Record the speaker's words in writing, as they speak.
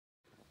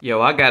Yo,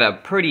 I got a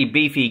pretty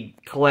beefy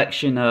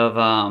collection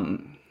of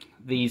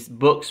these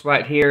books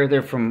right here.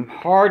 They're from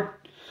Hardcore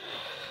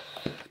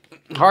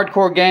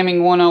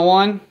Gaming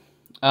 101.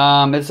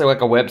 It's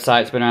like a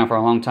website. It's been around for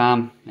a long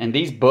time. And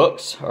these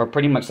books are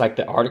pretty much like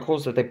the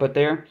articles that they put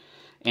there.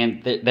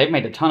 And they've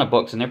made a ton of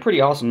books, and they're pretty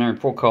awesome. They're in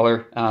full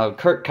color.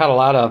 Kurt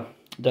Catalata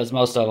does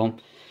most of them.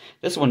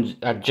 This one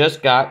I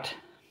just got.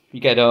 You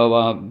got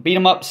Beat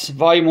 'em Ups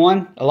Volume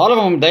 1. A lot of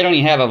them, they don't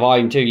even have a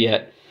Volume 2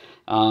 yet.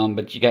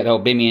 But you got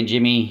Bimmy and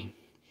Jimmy.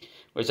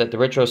 What's that? The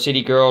Retro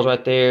City Girls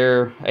right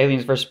there.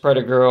 Aliens vs.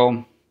 Predator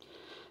Girl.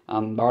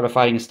 The Art of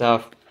Fighting and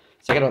stuff.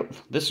 So I got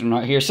this one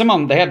right here. Some of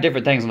them, they have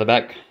different things on the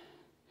back.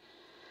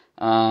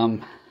 Yeah,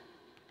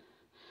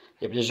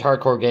 but this is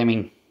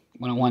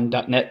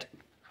hardcoregaming101.net.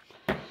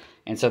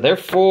 And so they're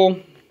full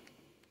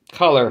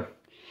color.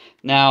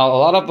 Now, a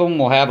lot of them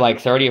will have like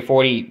 30 or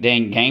 40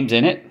 dang games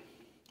in it.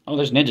 Oh,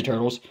 there's Ninja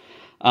Turtles.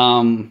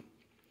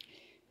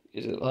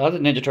 There's a lot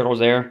of Ninja Turtles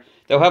there.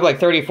 They'll have like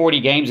 30 or 40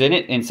 games in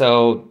it, and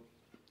so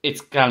it's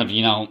kind of,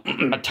 you know,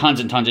 tons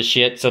and tons of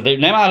shit. So they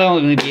might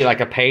only be like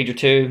a page or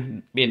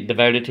two being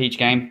devoted to each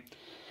game.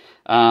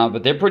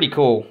 But they're pretty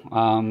cool.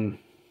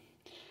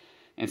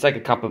 It's like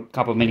a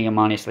couple mini of them,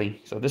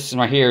 honestly. So this one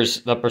right here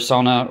is the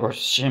Persona or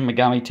Shin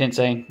Megami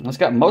Tensei. It's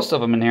got most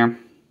of them in there.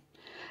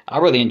 I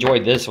really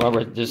enjoyed this, so I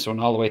read this one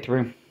all the way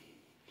through.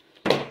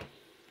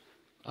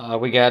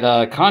 We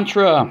got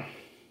Contra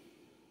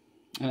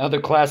and other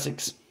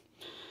classics.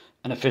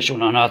 Unofficial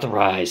and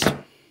unauthorized.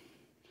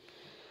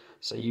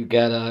 So you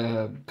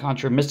got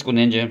Contra Mystical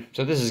Ninja.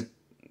 So this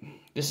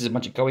is a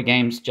bunch of Koei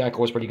games.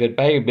 Jackal was pretty good.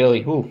 Bayou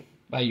Billy. Ooh,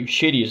 Bayou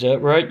Shitty, is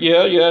that right?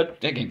 Yeah.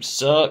 That game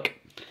suck.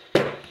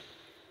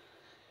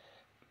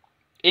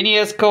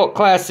 NES Cult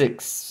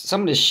Classics.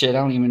 Some of this shit I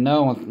don't even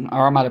know,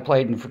 or I might have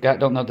played and forgot.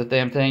 Don't know the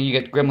damn thing. You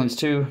got Gremlins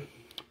 2.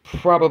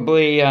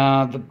 Probably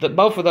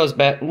both of those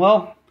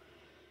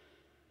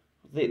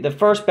the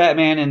first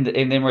Batman and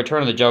then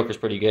Return of the Joker is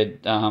pretty good.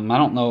 I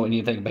don't know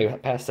anything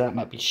about past that. It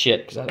might be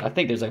shit, because I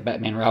think there's like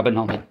Batman Robin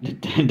on the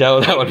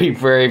Nintendo. That would be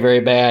very, very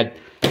bad.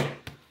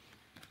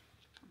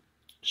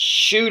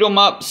 Shoot 'em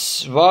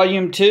Ups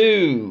Volume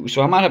 2.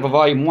 So I might have a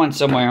Volume 1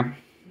 somewhere.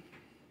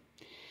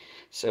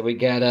 So we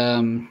got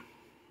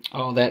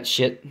all that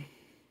shit.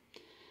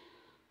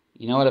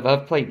 You know what?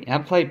 I've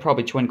played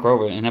probably Twin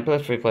Crover, and I've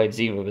definitely played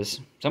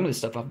Xenoverse. Some of this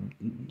stuff,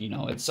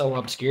 it's so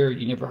obscure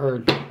you never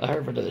heard. I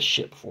heard of this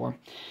shit before.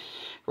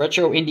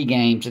 Retro indie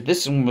games.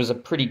 This one was a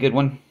pretty good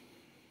one.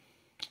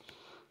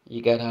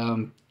 You got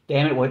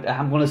damn it! What?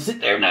 I'm gonna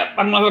sit there now.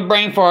 I'm gonna have a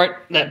brain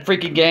fart. That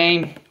freaking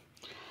game.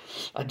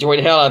 I enjoyed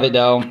the hell out of it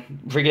though.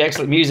 Freaking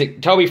excellent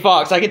music. Toby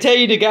Fox. I can tell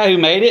you the guy who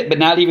made it, but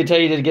not even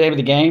tell you the name of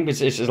the game. It's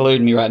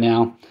eluding me right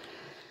now.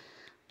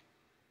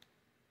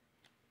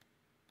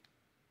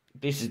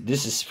 This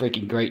is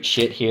freaking great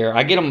shit here.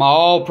 I get them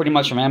all pretty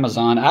much from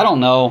Amazon. I don't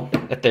know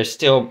if they're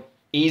still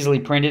easily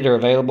printed or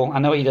available. I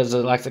know he does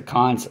like the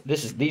cons.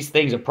 These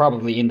things will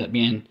probably end up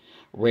being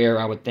rare,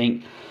 I would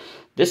think.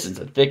 This is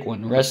a thick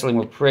one. Wrestling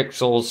with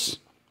Pixels.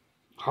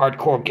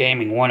 Hardcore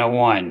Gaming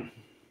 101.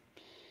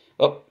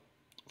 Oh,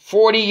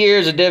 40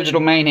 years of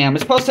digital mayhem.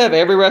 It's supposed to have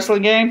every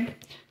wrestling game.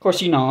 Of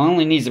course, it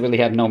only needs to really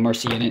have No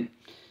Mercy in it.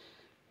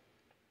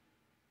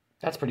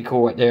 That's pretty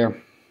cool right there.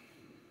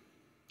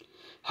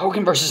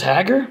 Hogan versus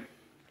Hager.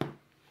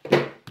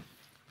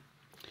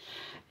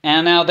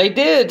 And now they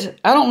did,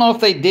 I don't know if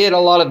they did a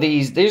lot of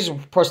these. These are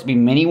supposed to be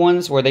mini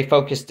ones where they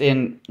focused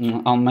in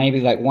on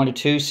maybe like 1 or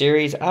 2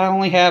 series. I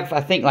only have,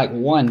 I think, like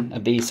 1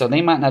 of these, so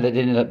they might not have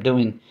ended up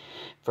doing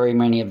very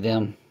many of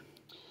them.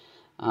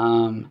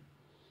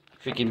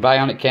 Freaking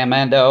Bionic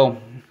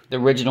Commando, the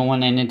original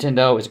one in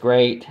Nintendo, is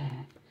great.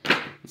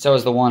 So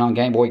is the one on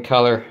Game Boy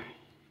Color.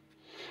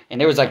 And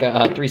there was like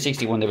a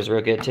 360 one that was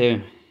real good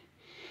too.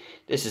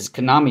 This is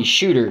Konami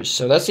Shooters,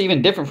 so that's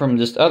even different from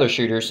just other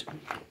shooters.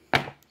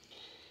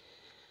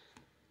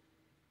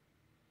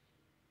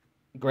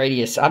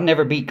 Gradius. I've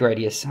never beat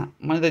Gradius.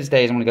 One of these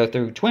days I'm going to go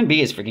through. Twin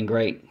B is freaking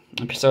great.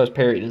 So is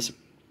Peridus.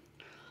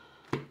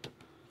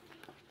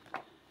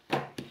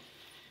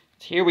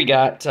 Here we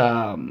got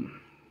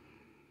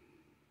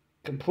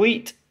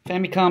complete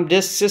Famicom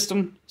disk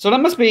system. So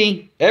that must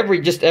be every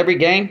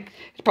game.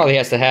 It probably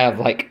has to have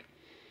like,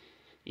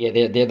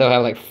 yeah, they'll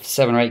have like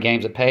 7 or 8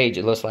 games a page,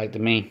 it looks like to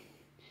me.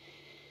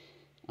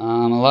 A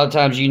lot of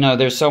times,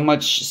 there's so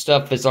much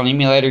stuff that's on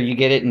emulator, you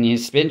get it and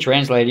it's been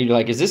translated. You're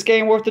like, is this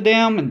game worth the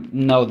damn? And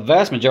no, the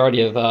vast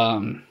majority of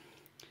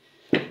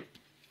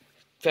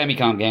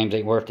Famicom games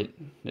ain't worth it.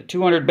 The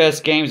 200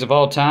 best games of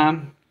all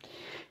time.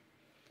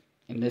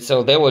 And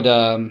so they would,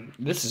 I'll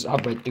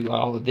read through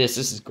all of this.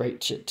 This is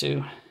great shit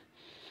too.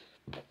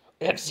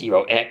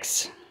 F-Zero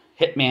X,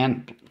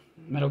 Hitman,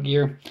 Metal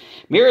Gear.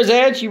 Mirror's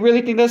Edge, you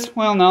really think that's,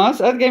 well, no,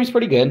 that game's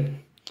pretty good.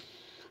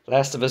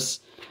 Last of Us.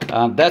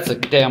 That's a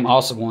damn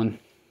awesome one.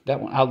 That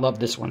one, I love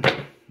this one.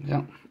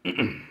 Yeah.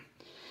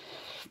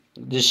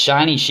 This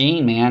shiny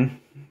sheen, man.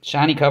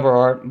 Shiny cover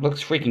art.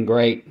 Looks freaking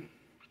great.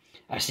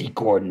 I see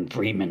Gordon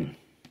Freeman.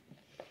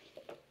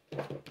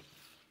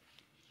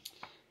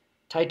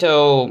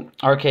 Taito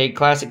Arcade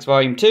Classics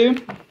Volume 2.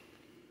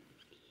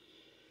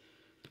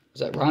 Is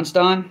that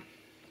Ronston?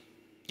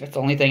 That's the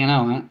only thing I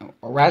know.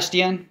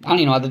 Orastian? I don't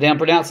even know how to damn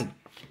pronounce it.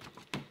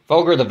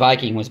 Volgar the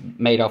Viking was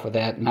made off of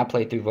that, and I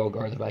played through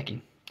Volgar the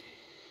Viking.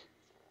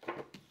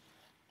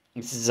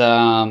 This is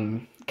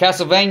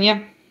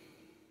Castlevania.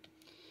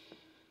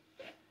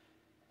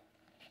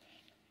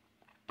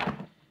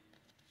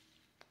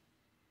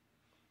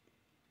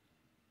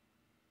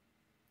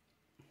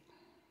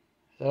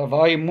 Is that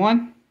Volume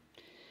 1?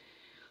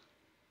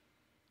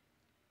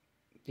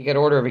 You got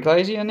Order of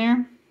Ecclesia in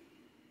there?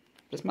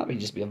 This might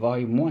just be a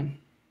Volume 1.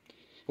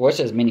 Well, it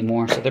says many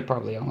more, so they're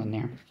probably all in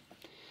there.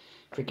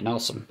 Freaking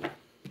awesome.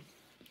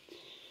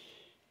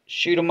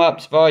 Shoot 'em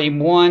Ups Volume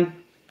 1.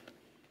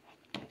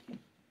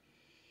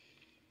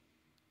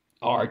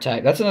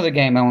 R-Type. That's another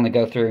game I want to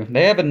go through.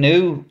 They have a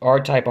new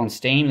R-Type on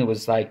Steam that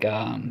was like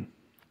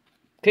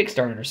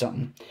Kickstarted or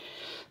something.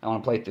 I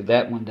want to play through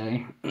that one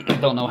day.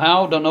 Don't know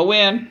how, don't know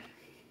when.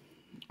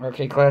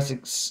 Arcade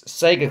Classics,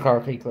 Sega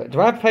Arcade Classics.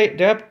 Do I have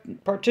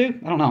part 2?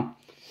 I don't know.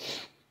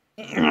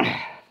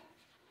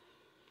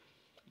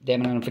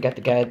 Damn it, I forgot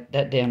the guy,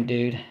 that damn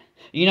dude.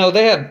 You know,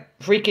 they have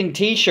freaking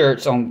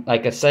t-shirts on,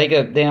 like, a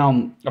Sega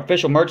damn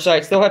official merch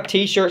sites. They'll have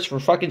t-shirts for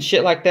fucking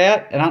shit like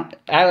that. And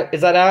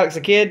is that Alex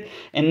a kid?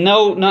 And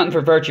no, nothing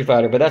for Virtua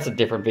Fighter, but that's a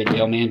different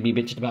video, man. Be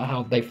bitching about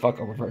how they fuck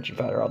over Virtua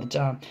Fighter all the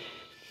time.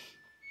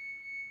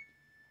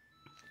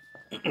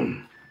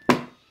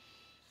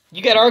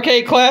 You got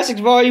Arcade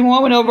Classics Volume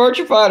 1 with no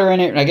Virtua Fighter in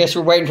it. And I guess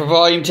we're waiting for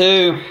Volume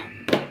 2.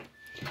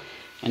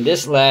 And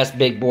this last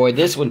big boy,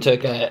 this one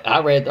took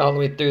I read all the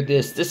way through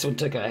this. This one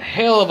took a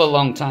hell of a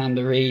long time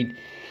to read.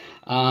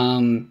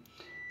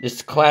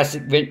 This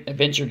classic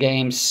adventure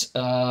games.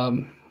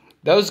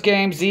 Those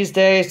games these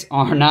days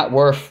are not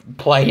worth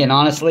playing,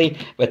 honestly.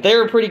 But they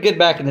were pretty good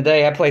back in the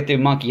day. I played through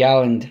Monkey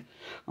Island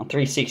on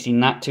 360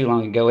 not too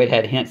long ago. It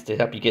had hints to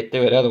help you get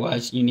through it.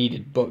 Otherwise, you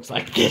needed books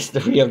like this to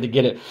be able to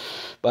get it.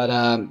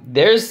 But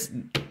there's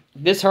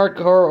this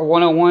Hardcore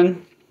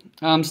 101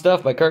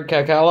 stuff by Kurt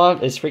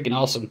Kakala is freaking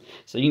awesome.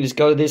 So you can just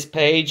go to this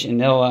page and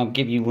they'll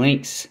give you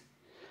links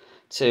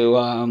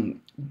to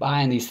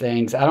buying these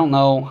things. I don't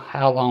know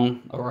how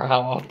long or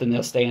how often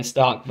they'll stay in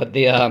stock, but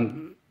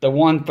the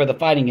one for the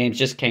fighting games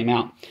just came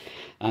out.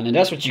 And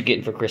that's what you're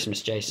getting for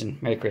Christmas, Jason.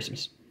 Merry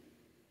Christmas.